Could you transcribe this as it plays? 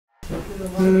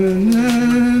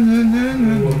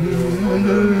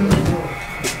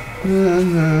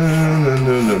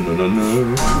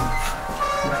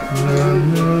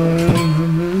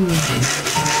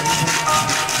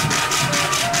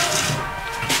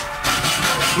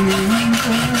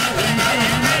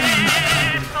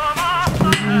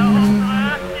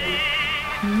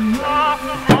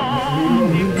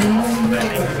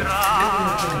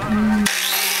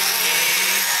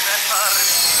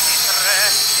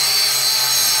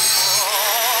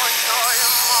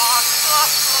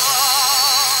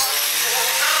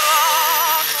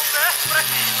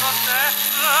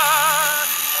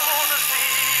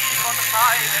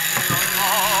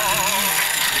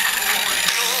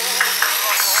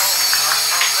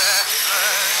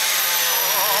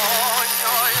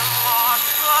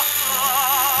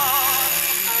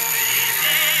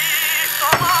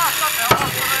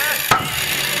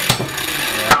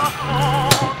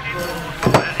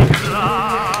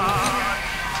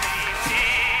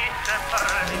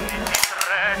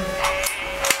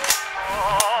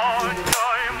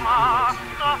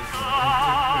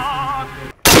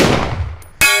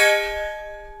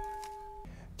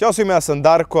Ćao svima, ja sam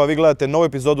Darko, a vi gledate novu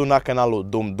epizodu na kanalu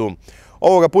DumDum.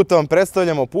 Ovoga puta vam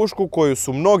predstavljamo pušku koju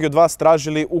su mnogi od vas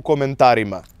tražili u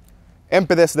komentarima.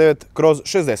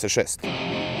 M59/66.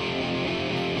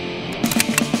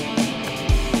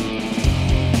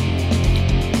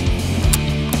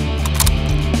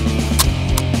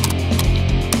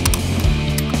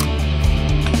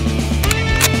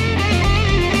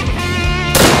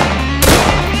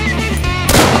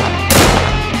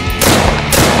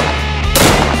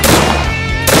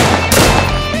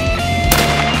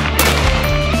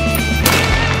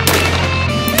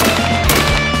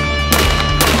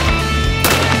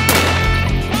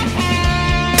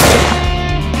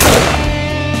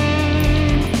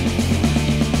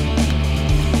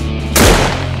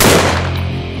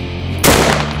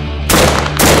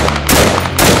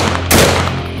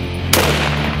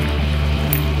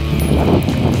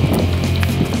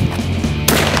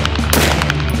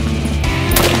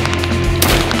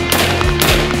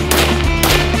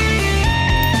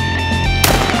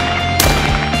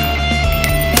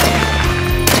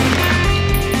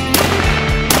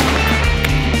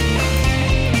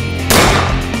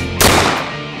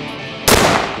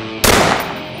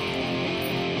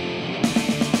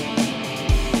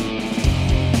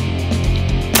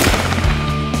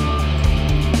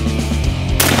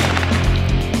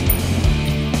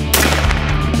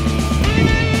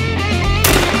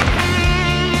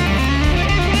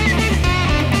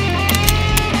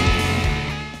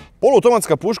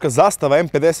 Poluautomatska puška Zastava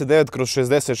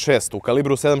M59/66 u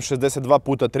kalibru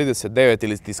 7,62x39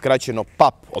 ili skraćeno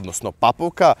PAP, odnosno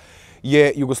Papovka,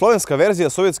 je jugoslovenska verzija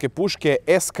sovjetske puške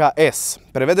SKS,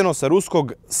 prevedeno sa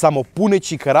ruskog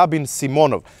samopuneći karabin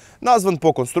Simonov, nazvan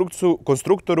po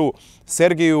konstruktoru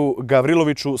Sergeju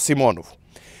Gavriloviću Simonovu.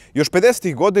 Još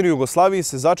 50. godina u Jugoslaviji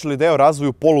se začeli ideja o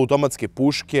razvoju poluautomatske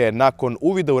puške nakon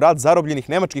uvida u rad zarobljenih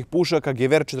nemačkih pušaka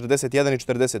Gewehr 41 i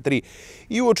 43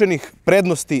 i uočenih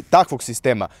prednosti takvog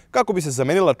sistema, kako bi se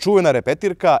zamenila čuvena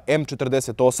repetirka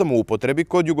M48 u upotrebi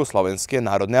kod Jugoslovenske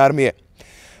narodne armije.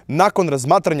 Nakon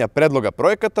razmatranja predloga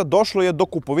projekata došlo je do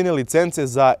kupovine licence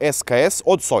za SKS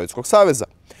od Sovjetskog saveza.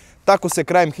 Tako se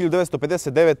krajem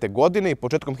 1959. godine i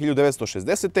početkom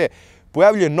 1960.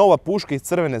 pojavljuje nova puška iz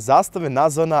crvene zastave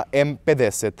nazvana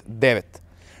M59.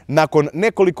 Nakon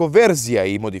nekoliko verzija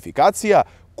i modifikacija,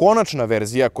 konačna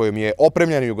verzija kojom je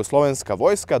opremljena jugoslovenska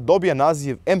vojska dobija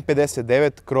naziv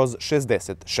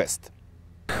M59/66.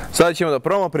 Sada ćemo da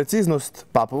probamo preciznost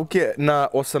Papovke na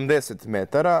 80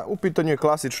 metara. U pitanju je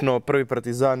klasično prvi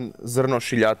partizan, zrno,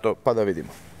 šiljato, pa da vidimo.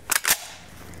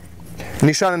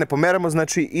 Nišane ne pomeramo,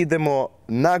 znači idemo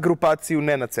na grupaciju,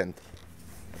 ne na centar.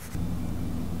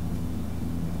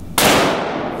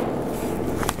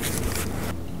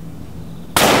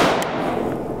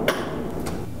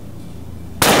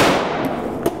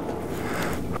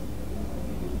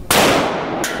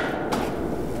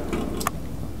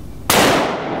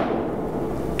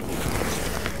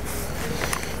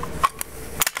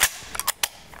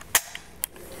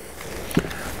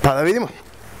 Pa da vidimo.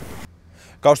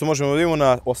 Kao što možemo da vidimo,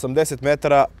 na 80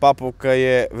 metara Papovka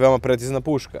je veoma precizna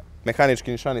puška.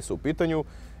 Mehanički nišani su u pitanju.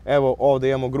 Evo ovdje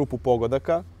imamo grupu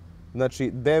pogodaka.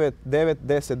 Znači 9, 9,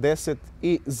 10, 10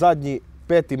 i zadnji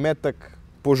peti metak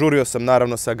požurio sam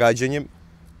naravno sa gađanjem.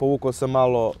 Povukao sam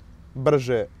malo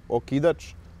brže okidač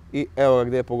i evo ga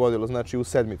gdje je pogodilo, znači u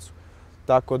sedmicu.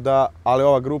 Tako da, ali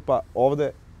ova grupa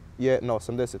ovdje je na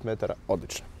 80 metara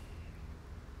odlična.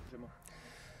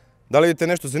 Da li vidite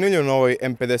nešto zanimljivo na ovoj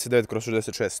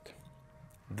M59/66?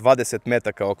 20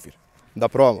 metaka okvir. Da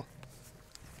probamo.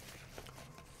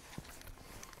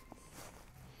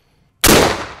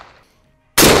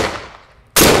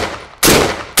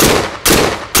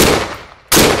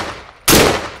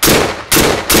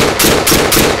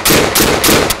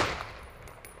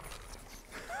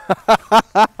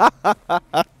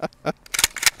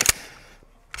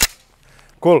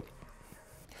 Cool.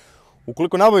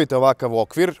 Ukoliko nabavite ovakav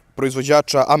okvir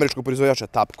američkog proizvođača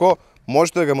Tapco,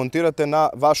 možete da ga montirate na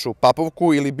vašu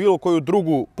Papovku ili bilo koju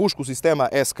drugu pušku sistema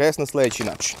SKS na sljedeći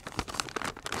način.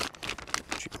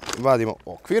 Vadimo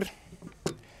okvir.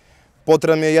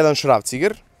 Potreban je jedan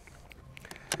šrafciger.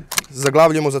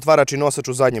 Zaglavljamo zatvarač i nosač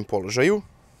u zadnjem položaju.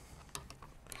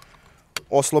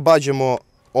 Oslobađamo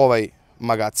ovaj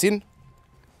magacin.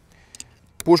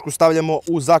 Pušku stavljamo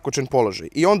u zakočen položaj.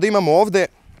 I onda imamo ovdje,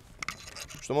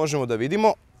 što možemo da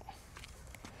vidimo,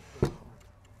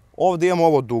 ovdje imamo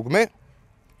ovo dugme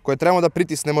koje trebamo da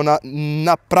pritisnemo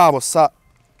na pravo sa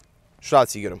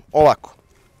šrafcigerom. Ovako.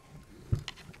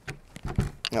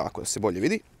 Ovako da se bolje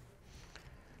vidi.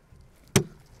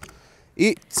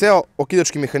 I ceo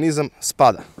okidački mehanizam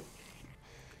spada.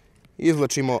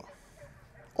 Izvlačimo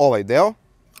ovaj deo,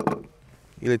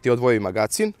 ili ti odvoji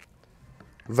magacin.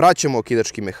 Vraćamo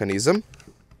okidački mehanizam.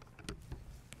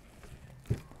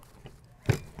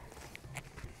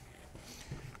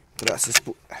 Treba se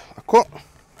Ako.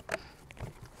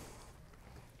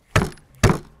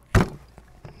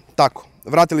 Tako,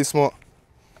 vratili smo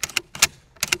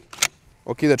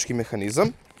okidački mehanizam.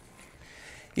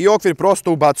 I okvir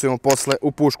prosto ubacujemo posle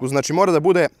u pušku. Znači mora da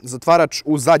bude zatvarač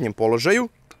u zadnjem položaju.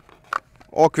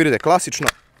 Okvir ide klasično.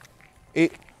 I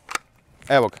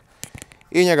evo ga.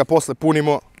 I njega posle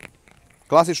punimo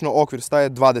klasično, okvir staje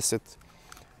 20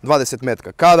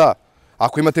 metka.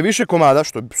 Ako imate više komada,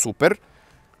 što je super,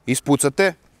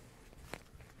 ispucate,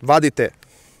 vadite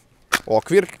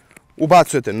okvir,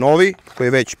 ubacujete novi, koji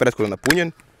je već prethodno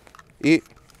napunjen i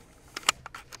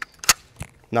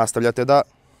nastavljate da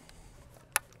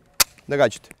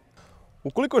gađate.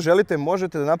 Ukoliko želite,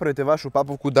 možete da napravite vašu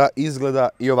Papovku da izgleda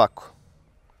i ovako.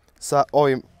 Sa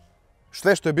ovim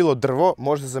sve što je bilo drvo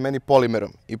može se zameniti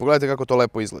polimerom. I pogledajte kako to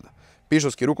lepo izgleda.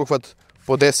 Pišovski rukohvat,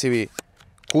 podesivi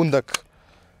kundak.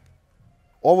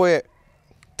 Ovo je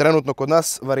trenutno kod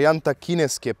nas varijanta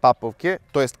kineske Papovke,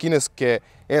 to jest kineske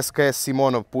SKS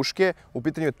Simonov puške, u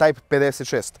pitanju je Type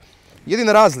 56.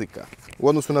 Jedina razlika u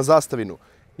odnosu na Zastavinu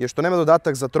je što nema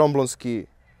dodatak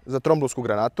za tromblonsku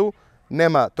granatu,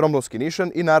 nema tromblonski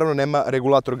nišan i naravno nema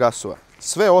regulator gasova.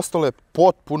 Sve ostalo je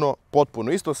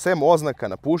potpuno isto, sem oznaka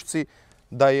na pušci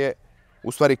da je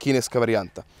u stvari kineska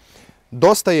varijanta.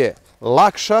 Dosta je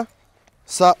lakša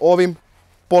sa ovim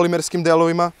polimerskim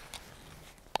delovima.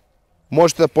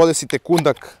 Možete da podesite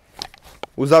kundak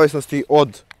u zavisnosti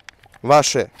od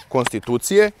vaše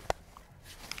konstitucije.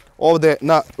 Ovdje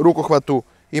na rukohvatu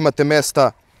imate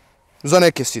mesta za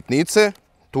neke sitnice,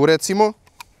 tu recimo,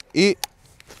 i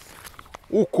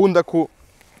u kundaku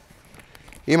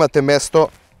imate mesto,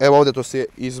 evo ovdje to se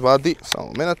izvadi, samo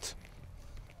moment.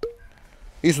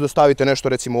 Isto da stavite nešto,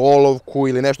 recimo olovku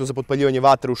ili nešto za potpaljivanje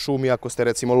vatre u šumi ako ste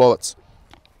recimo lovac.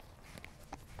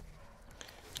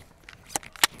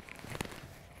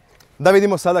 Da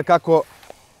vidimo sada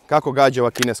kako gađa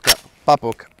ova kineska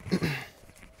Papovka.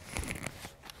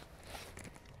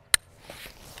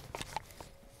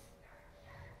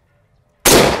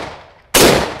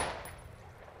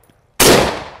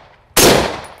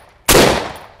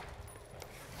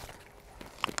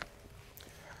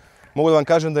 Mogu da vam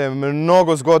kažem da je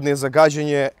mnogo zgodnije za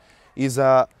gađanje i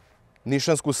za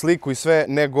nišansku sliku i sve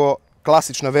nego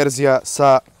klasična verzija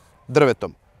sa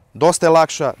drvetom. Dosta je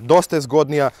lakša, dosta je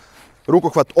zgodnija,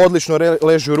 rukohvat odlično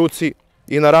leži u ruci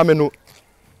i na ramenu.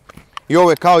 I ovo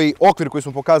je kao i okvir koji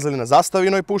smo pokazali na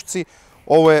Zastavinoj pušci,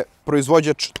 ovo je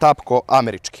proizvođač Tapco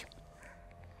američki.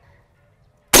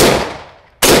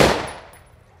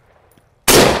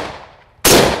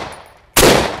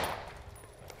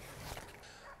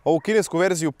 Ovu kinesku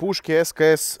verziju puške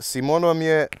SKS Simon vam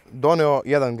je doneo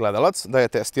jedan gledalac da je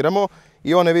testiramo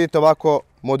i one vidite ovako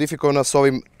modifikovana s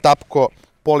ovim Tapco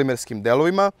polimerskim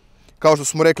delovima. Kao što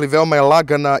smo rekli, veoma je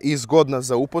lagana i zgodna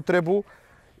za upotrebu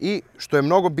i što je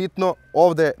mnogo bitno,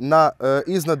 ovdje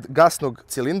iznad gasnog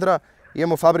cilindra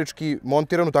imamo fabrički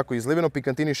montiranu, tako izlivenu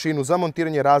pikantini šinu za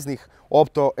montiranje raznih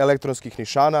optoelektronskih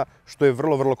nišana, što je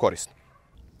vrlo, vrlo korisno.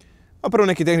 A prvo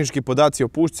neki tehnički podaci o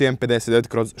pušci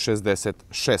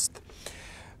M59/66.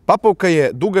 Papovka je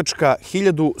dugačka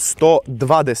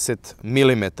 1120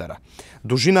 mm.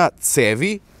 Dužina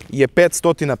cevi je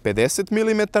 550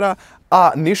 mm,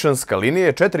 a nišanska linija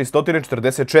je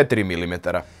 444 mm.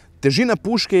 Težina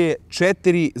puške je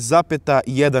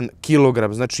 4,1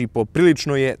 kg, znači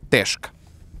poprilično je teška.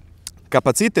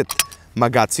 Kapacitet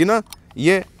magacina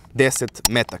je 10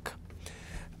 metaka.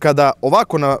 Kada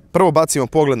ovako prvo bacimo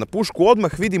pogled na pušku,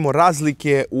 odmah vidimo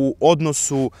razlike u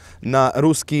odnosu na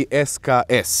ruski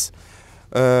SKS.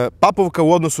 Papovka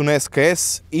u odnosu na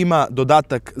SKS ima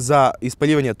dodatak za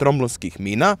ispaljivanje tromblonskih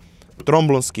mina,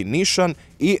 tromblonski nišan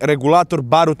i regulator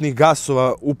barutnih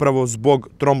gasova upravo zbog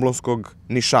tromblonskog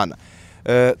nišana.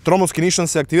 Tromblonski nišan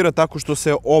se aktivira tako što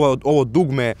se ovo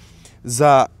dugme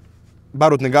za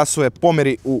barutne gasove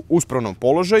pomeri u uspravnom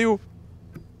položaju,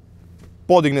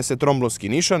 podigne se tromblonski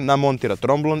nišan, namontira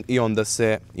tromblon i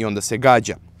onda se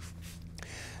gađa.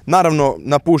 Naravno,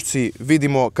 na pušci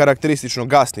vidimo karakteristično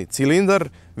gasni cilindar,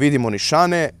 vidimo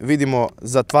nišane, vidimo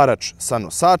zatvarač sa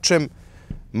nosačem,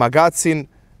 magacin,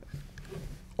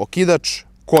 okidač,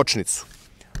 kočnicu.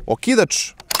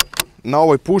 Okidač na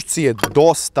ovoj pušci je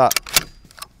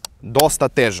dosta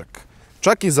težak.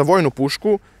 Čak i za vojnu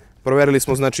pušku, proverili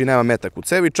smo, znači nema metak u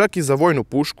cevi, čak i za vojnu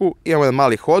pušku imamo jedan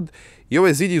mali hod i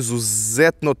ovaj zid je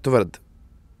izuzetno tvrd.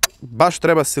 Baš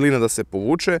treba silina da se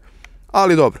povuče,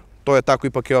 ali dobro, to je tako,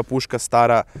 ipak je ova puška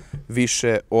stara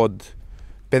više od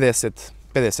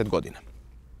 50 godina.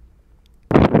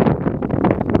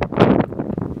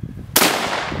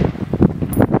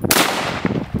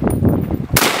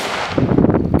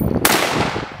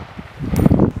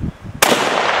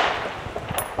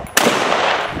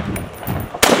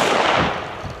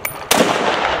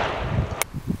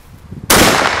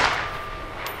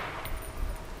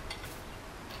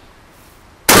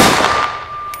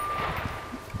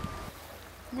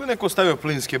 Neko stavio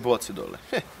plinske boce dole.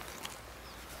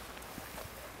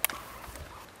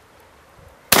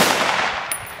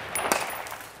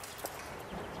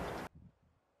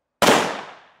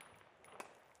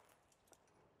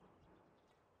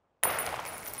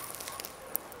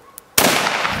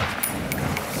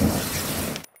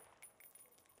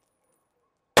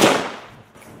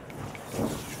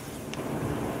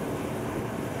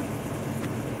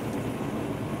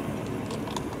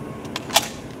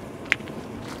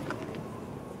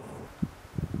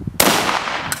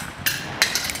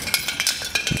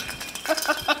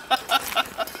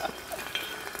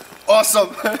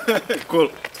 Awesome! Cool!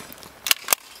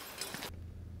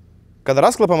 Kada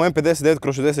rasklapamo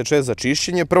M59/66 za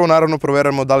čišćenje, prvo naravno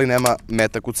proveramo da li nema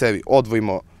metak u cevi.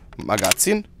 Odvojimo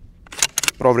magacin,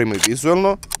 proverimo i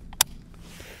vizuelno,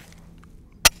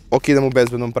 okidamo u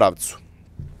bezbednom pravcu.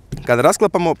 Kada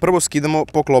rasklapamo, prvo skidamo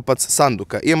poklopac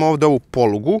sanduka. Imamo ovde ovu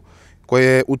polugu koja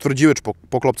je utvrđivač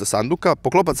poklopca sanduka.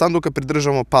 Poklopac sanduka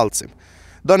pridržavamo palcem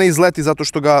da ne izleti zato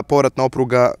što ga povratna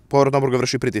opruga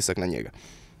vrši pritisak na njega.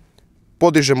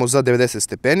 Podižemo za 90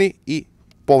 stepeni i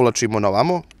povlačimo na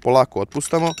ovamo, polako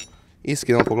otpustamo i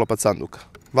skidamo poklopac sanduka.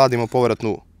 Vadimo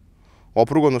povratnu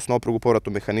oprugu, odnosno oprugu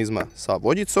povratnog mehanizma sa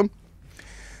vođicom.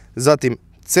 Zatim,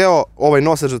 ceo ovaj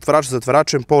nosač zatvarača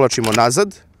zatvaračem povlačimo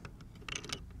nazad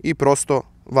i prosto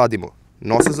vadimo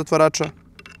nosač zatvarača,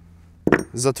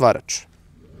 zatvarač.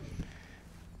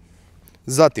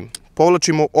 Zatim,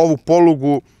 povlačimo ovu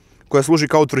polugu koja služi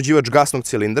kao utvrđivač gasnog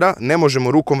cilindra. Ne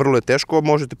možemo rukom, vrlo je teško,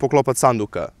 možete poklopac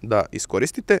sanduka da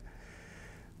iskoristite.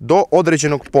 Do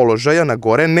određenog položaja na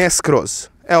gore, ne skroz.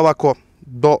 Evo ovako,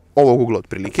 do ovog ugla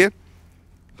otprilike.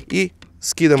 I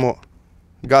skidamo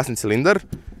gasni cilindar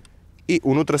i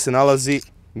unutra se nalazi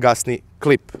gasni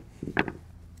klip.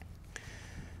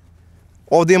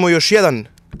 Ovdje imamo još jedan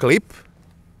klip.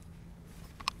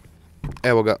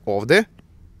 Evo ga ovde.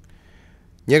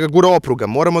 Njega gura opruga,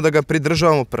 moramo da ga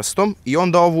pridržavamo prstom i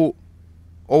onda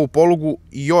ovu polugu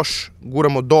još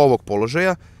guramo do ovog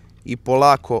položaja i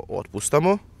polako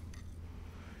otpustamo.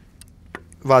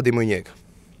 Vadimo i njega.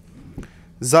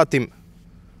 Zatim,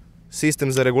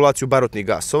 sistem za regulaciju barutnih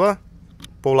gasova.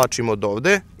 Povlačimo od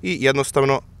ovde i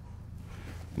jednostavno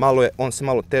on se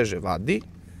malo teže vadi.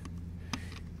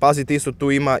 Pazite, isto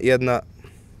tu ima jedna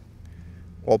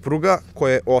opruga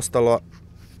koja je ostala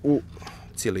u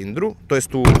cilindru, to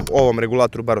jest u ovom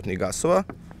regulatoru barutnih gasova.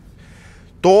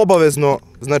 To obavezno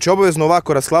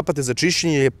ovako rasklapate za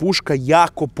čišćenje, jer je puška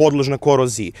jako podložna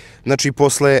koroziji. Znači,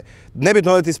 posle,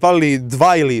 nebitno da ste ispalili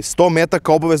 2 ili 100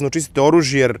 metaka, obavezno čistite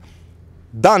oružje, jer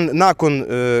dan nakon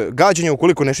gađanja,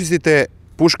 ukoliko ne čistite,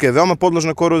 puška je veoma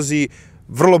podložna koroziji,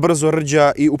 vrlo brzo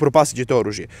rđa i upropasit ćete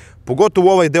oružje.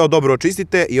 Pogotovo ovaj deo dobro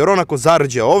očistite, jer onako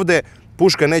zarđa ovde,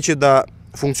 puška neće da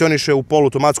funkcioniše u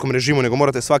poluautomatskom režimu, nego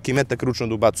morate svaki metak ručno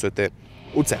da ubacujete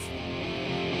u cef.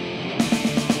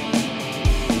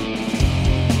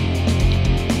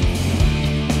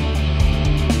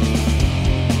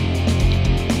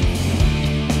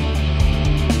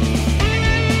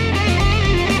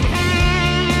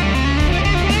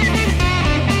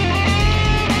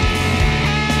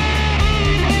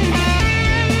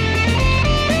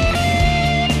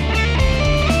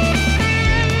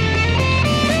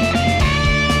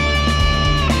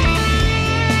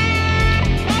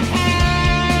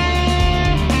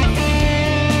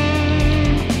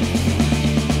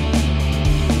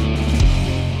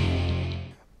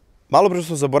 Malo pre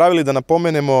smo zaboravili da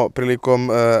napomenemo prilikom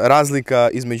razlika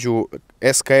između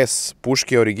SKS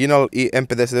puške original i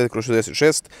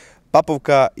M59/66,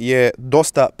 Papovka je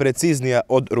dosta preciznija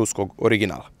od ruskog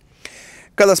originala.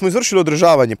 Kada smo izvršili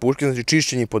održavanje puške, znači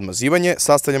čišćenje i podmazivanje,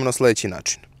 sastavljamo na sljedeći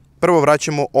način. Prvo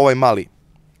vraćamo ovaj mali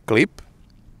klip,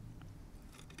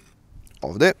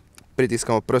 ovde,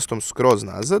 pritiskamo prstom skroz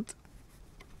nazad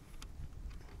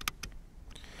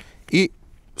i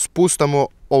spustamo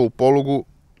ovu polugu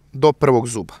do prvog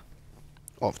zuba,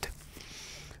 ovde.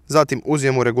 Zatim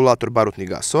uzimamo regulator barutnih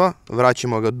gasova,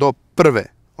 vraćamo ga do prve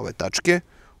ove tačke,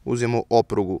 uzimamo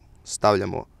oprugu,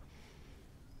 stavljamo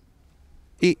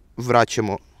i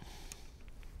vraćamo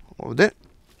ovde.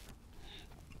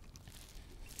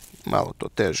 Malo to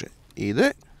teže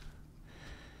ide.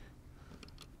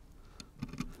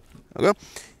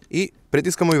 I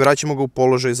pritiskamo i vraćamo ga u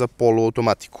položaj za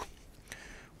poluautomatiku.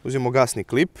 Uzimamo gasni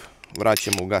klip,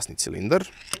 vraćamo u gasni cilindar,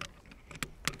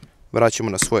 vraćamo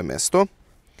na svoje mesto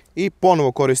i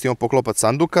ponovo koristimo poklopac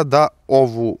sanduka da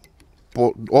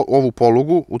ovu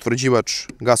polugu, utvrđivač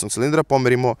gasnog cilindra,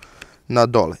 pomerimo na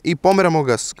dole. I pomeramo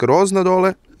ga skroz na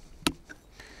dole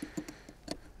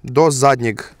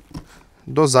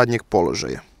do zadnjeg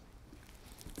položaja.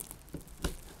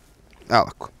 Evo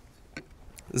ovako.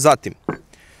 Zatim,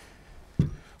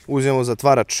 uzmemo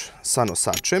zatvarač sa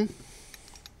nosačem.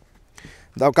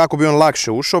 Da, kako bi on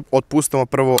lakše ušao, otpustamo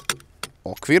prvo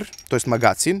okvir, to jest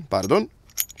magacin, pardon.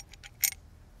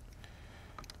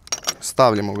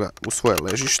 Stavljamo ga u svoje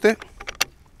ležište.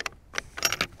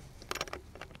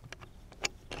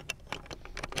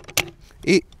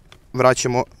 I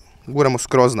vraćamo, guramo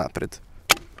skroz napred.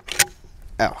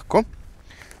 Evo ovako.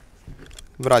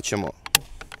 Vraćamo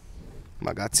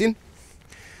magacin.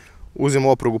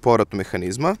 Uzmemo oprugu povratnog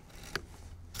mehanizma.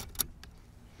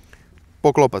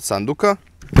 Poklopac sanduka.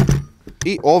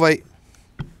 I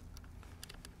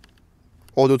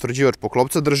ovdje utvrđivač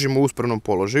poklopca držimo u uspravnom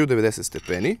položaju, 90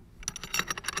 stepeni.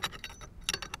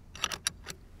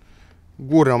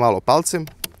 Gurnemo malo palcem,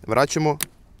 vraćamo,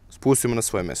 spustimo na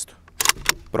svoje mesto.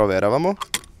 Proveravamo.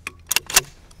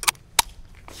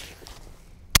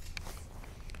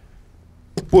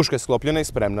 Puška je sklopljena i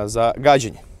spremna za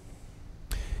gađenje.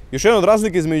 Još jedna od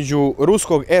razlike između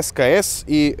ruskog SKS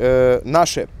i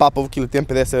naše Papovke ili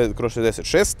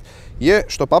M59/66 je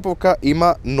što Papovka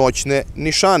ima noćne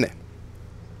nišane.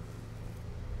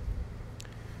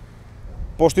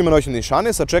 Pošto ima noćne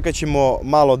nišane, sačekat ćemo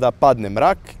malo da padne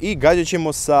mrak i gađat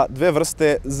ćemo sa dve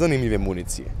vrste zanimljive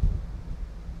municije.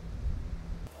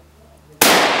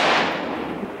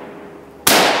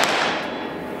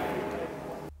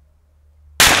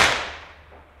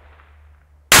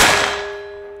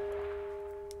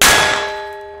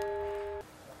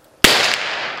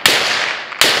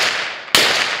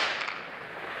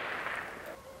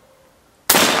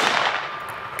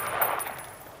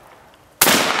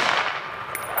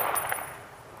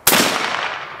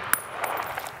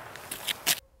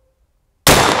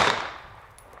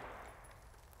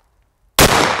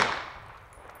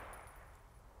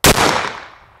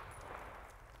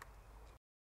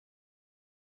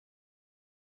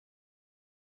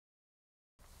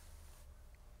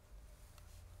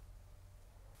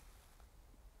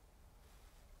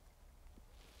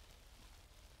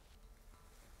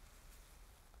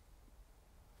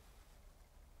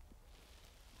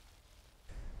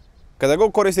 Kada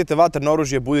god koristite vatreno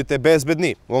oružje, budite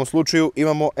bezbedni. U ovom slučaju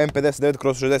imamo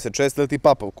M59/66 ili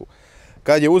Papovku.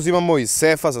 Kad je uzimamo iz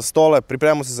sefa, za stole,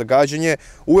 pripremamo se za gađanje,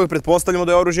 uvek pretpostavljamo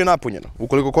da je oružje napunjeno.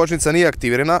 Ukoliko kočnica nije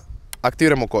aktivirana,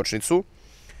 aktiviramo kočnicu,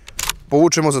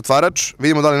 povučemo zatvarač,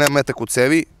 vidimo da li nema metak u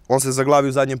cevi, on se zaglavi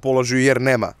u zadnjem položaju jer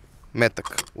nema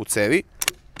metak u cevi,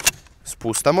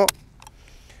 spustamo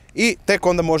i tek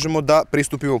onda možemo da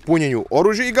pristupimo punjenju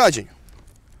oružja i gađanju.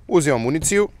 Uzimamo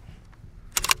municiju,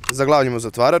 zaglavljamo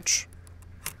zatvarač,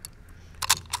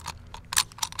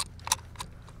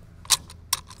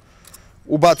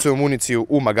 ubacujemo municiju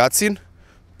u magacin,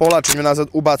 povlačenjem nazad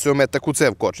ubacujemo metak u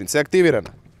cev, kočnica je aktivirana.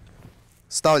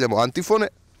 Stavljamo antifone,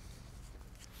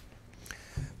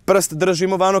 prst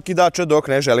držimo van okidača dok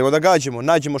ne želimo da gađamo.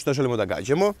 Nađemo što želimo da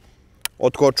gađamo,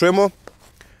 otkočujemo,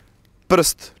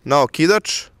 prst na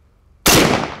okidač,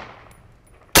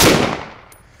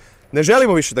 ne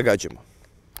želimo više da gađamo.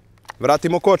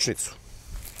 Vratimo kočnicu.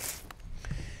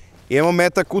 Imamo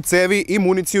metak u cevi i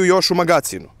municiju još u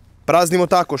magacinu. Praznimo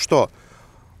tako što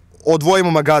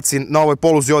odvojimo magacin na ovoj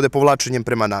poluzi ovde povlačenjem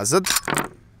prema nazad.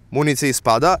 Municija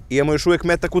ispada, imamo još uvijek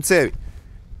metak u cevi.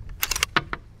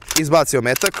 Izbacimo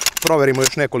metak, proverimo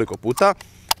još nekoliko puta.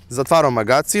 Zatvaramo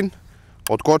magacin,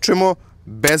 otkočujemo,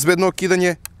 bezbedno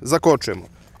okidanje, zakočujemo.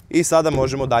 I sada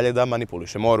možemo dalje da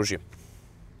manipulišemo oružjem.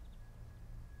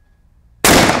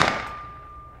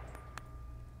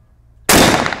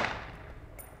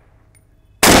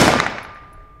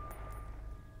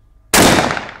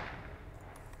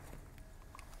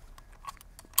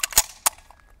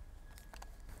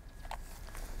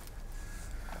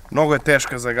 Mnogo je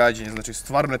teška za gađanje, znači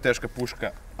stvarno je teška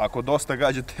puška. Ako dosta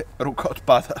gađate, ruka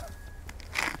otpada.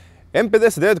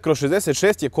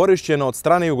 M59/66 je korišćena od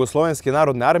strane Jugoslovenske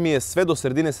narodne armije sve do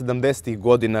sredine 70.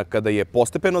 godina, kada je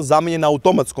postepeno zamenjena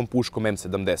automatskom puškom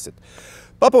M70.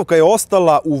 Papovka je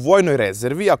ostala u vojnoj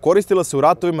rezervi, a koristila se u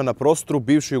ratovima na prostoru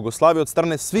bivše Jugoslavije od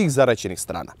strane svih zaraćenih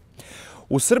strana.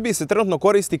 U Srbiji se trenutno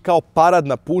koristi kao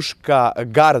paradna puška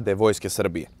garde Vojske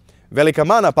Srbije. Velika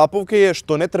mana Papovke je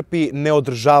što ne trpi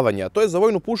neodržavanja, a to je za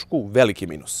vojnu pušku veliki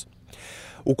minus.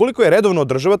 Ukoliko je redovno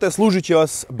održavate, služit će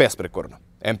vas besprekorno.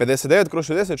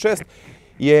 M59/66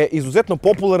 je izuzetno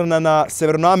popularna na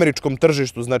severnoameričkom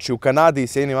tržištu, znači u Kanadi i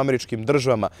Sjedinjenim Američkim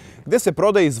Državama, gde se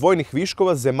prodaje iz vojnih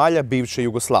viškova zemalja bivše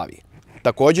Jugoslavije.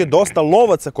 Također, dosta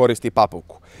lovaca koristi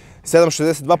Papovku.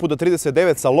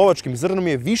 7,62x39 sa lovačkim zrnom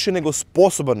je više nego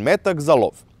sposoban metak za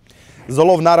lov. Za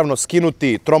lov naravno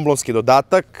skinuti tromblonski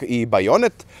dodatak i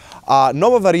bajonet, a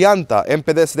nova varijanta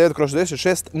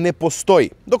M59/66 ne postoji,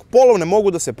 dok polovne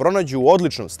mogu da se pronađu u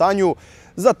odličnom stanju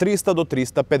za 300 do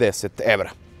 350 evra.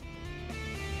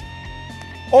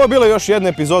 Ovo je bila još jedna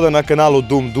epizoda na kanalu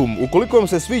DumDum. Ukoliko vam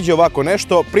se sviđa ovako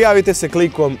nešto, prijavite se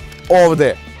klikom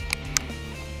ovde.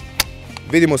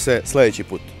 Vidimo se sljedeći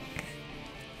put.